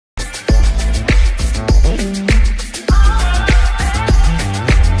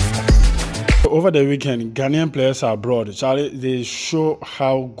over the weekend, Ghanaian players abroad, Charlie, they show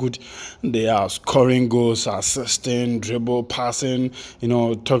how good they are scoring goals, assisting, dribble, passing. You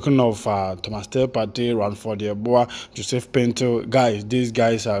know, talking of Thomas Partey, Ransford-Yeboah, Joseph Pinto, guys, these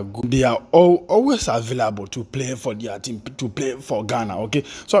guys are good. They are always available to play for their team, to play for Ghana. Okay,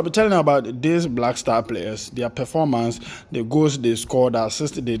 so I'll be telling you about these Black Star players, their performance, the goals they scored, the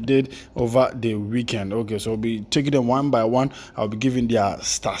assists they did over the weekend. Okay, so I'll be taking them one by one. I'll be giving their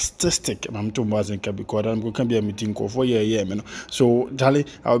statistic. I'm talking about because I'm going to be a meeting for so Charlie,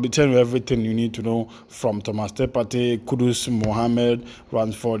 I'll be telling you everything you need to know from Thomas Partey, Kudus, Mohammed,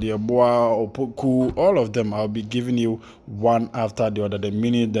 Ransford-Yeboah, Opoku, all of them. I'll be giving you one after the other. The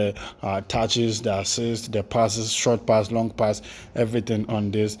minute, the touches, the assists, the passes, short pass, long pass, everything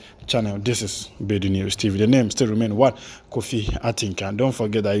on this channel. This is Bedu News TV. The name still remains what? Kofi Atinka. And don't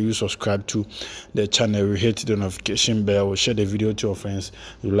forget that you subscribe to the channel, you hit the notification bell, share the video to your friends,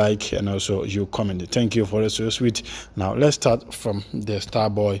 you like, and also you comment. Thank you for it. So sweet. Now let's start from the star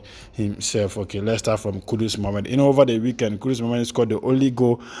boy himself. Okay, let's start from Kudus Mohammed. Over the weekend, Kudus Mohammed scored the only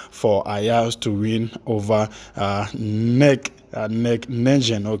goal for Ayers to win over neck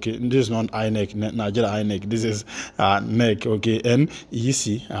Negen. Okay, this is not INEC, Nigeria INEC, this is neck. Okay,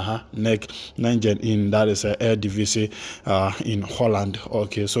 NEC neck Negen in that is Air Divisie in Holland.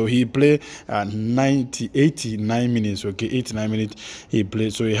 Okay, so he played 89 minutes. Okay, 89 minutes he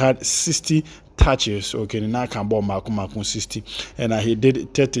played, so he had 60 touches. Okay, now can ball Makum 60, and he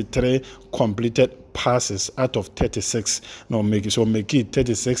did 33 completed passes out of 36. No, make it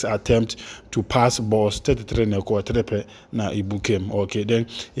 36 attempts to pass balls, 33 na ibukem. Okay, then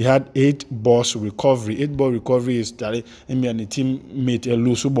he had 8 balls recovery. 8 ball recovery is that the team made a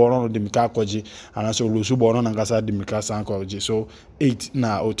loose ball on the Mikakoji, and also loose ball on Angasa the Mikasankoji. So 8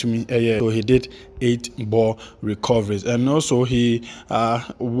 now Otumi. So he did 8 ball recoveries, and also he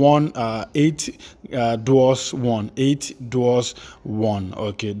won 8 duels won. 8 duels won.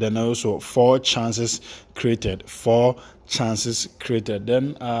 Okay, then also 4 chances created. 4 chances created.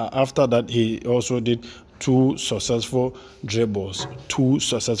 Then after that, he also did 2 successful dribbles. 2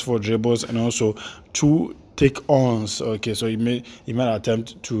 successful dribbles, and also 2 take-ons. Okay, so he made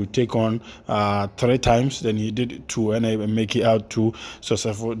attempt to take on 3 times, then he did 2, and he make it out 2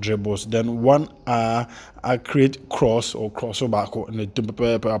 successful dribbles. Then 1 accurate cross or crossover in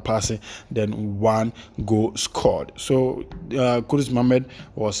the passing, then 1 goal scored. So Kudus Mohammed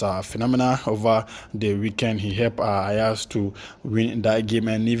was phenomenal over the weekend. He helped Ayers to win that game,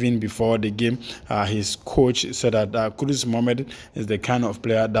 and even before the game, his coach said that Kudus Mohammed is the kind of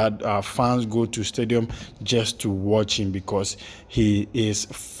player that fans go to stadium just to watch him because he is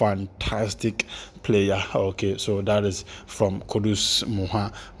fantastic player. Okay, so that is from Kudus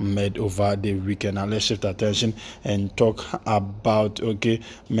Mohammed over the weekend. Now let's shift attention and talk about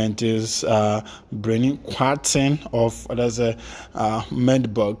Mentis Broni Kwarteng of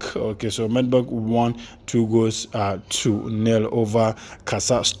Medberg. Okay, so Medberg won 2 goals to 0 over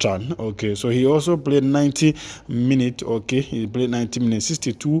Kazakhstan. Okay, so he also played 90 minutes. Okay, he played 90 minutes,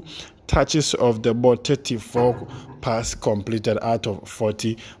 62 touches of the ball, 34 passes completed out of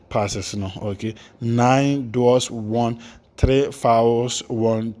 40 passes. No, okay, 9 duels won, 3 fouls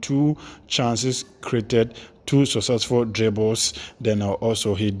won, 2 chances created, 2 successful dribbles. Then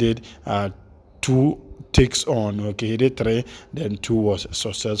also he did 2 takes on. Okay, he did 3, then 2 was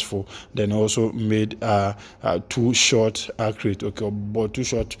successful. Then also made 2 shots accurate. Okay, but 2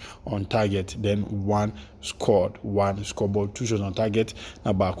 shots on target, then 1 scored. 1 scoreboard, 2 shots on target.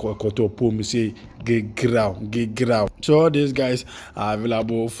 Now back say get ground. So all these guys are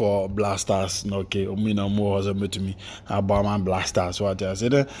available for Blasters. Okay, more has to me about my Blasters. What I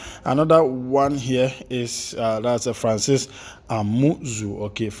said. Another one here is that's a Francis Amuzu.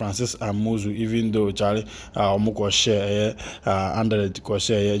 Okay, Francis Amuzu. Even though Charlie Omuko share under the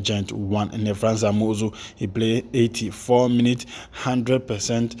share agent 1 in the Francis Amuzu, he played 84 minutes,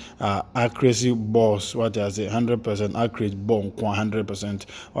 100% accuracy balls. What I say, 100% accurate ball, 100%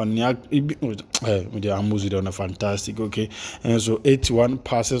 on the Amuzu done a fantastic. Okay, and so 81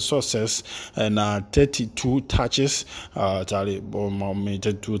 passes success and 32 touches. Charlie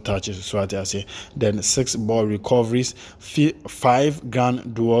made 2 touches. So what I say. Then 6 ball recoveries, 5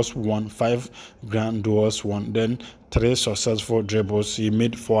 grand duels won, 5 grand duels won. Then 3 successful dribbles. He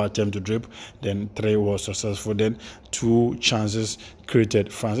made 4 attempts to dribble, then 3 was successful, then 2 chances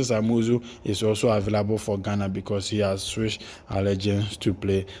created. Francis Amuzu is also available for Ghana because he has switched allegiance to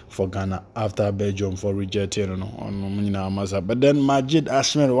play for Ghana after Belgium for rejecting but then Majid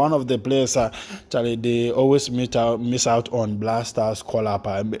Ashman, one of the players, they always miss out on Black Stars call up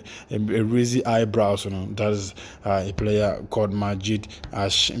and raisy eyebrows. That is a player called Majid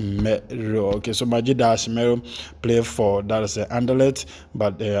Ashmero. Okay, so Majid Ashmero played for Anderlecht,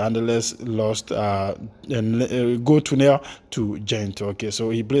 but Anderlecht lost go to now to Gent. Okay, so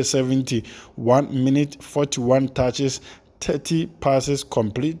he played 71 minutes, 41 touches, 30 passes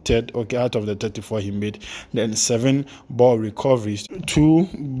completed, okay, out of the 34 he made, then 7 ball recoveries, 2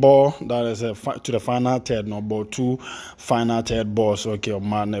 ball to the final third, no ball, 2 final third balls, okay,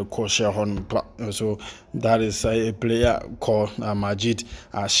 man, so that is a player called Majid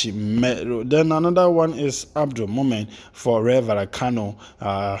Ashimero. Then another one is Abdul Moment for Real Vallecano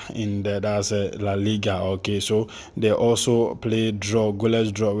in the La Liga. Okay, so they also play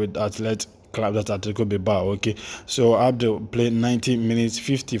goalless draw with Club that Atletico Bilbao. Okay, so Abdul played 90 minutes,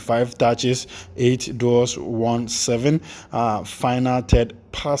 55 touches, 8 doors, 1-7 final third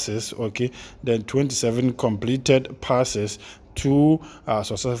passes. Okay, then 27 completed passes, 2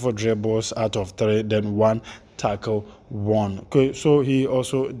 successful dribbles out of 3, then 1 tackle, 1. Okay, so he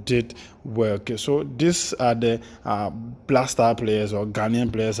also did well. Okay, so these are the Black Star players or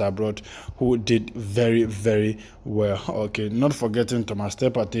Ghanaian players abroad who did very, very well. Okay, not forgetting Thomas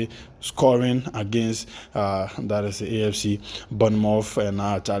Tepate scoring against that is the AFC Bournemouth and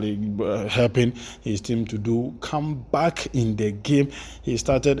actually helping his team to do comeback in the game. He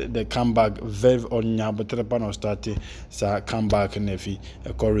started the comeback very on but Trepano started comeback nefi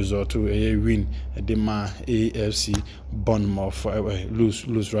a result to a win the AFC Bournemouth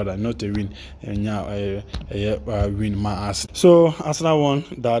lose rather, not a win, and now a win my ass. So Arsenal won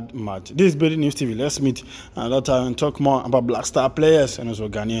that match. This is Broni News TV. Let's meet another time and talk more about Black Star players and also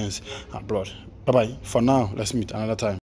Ghanaians abroad. Bye bye. For now, let's meet another time.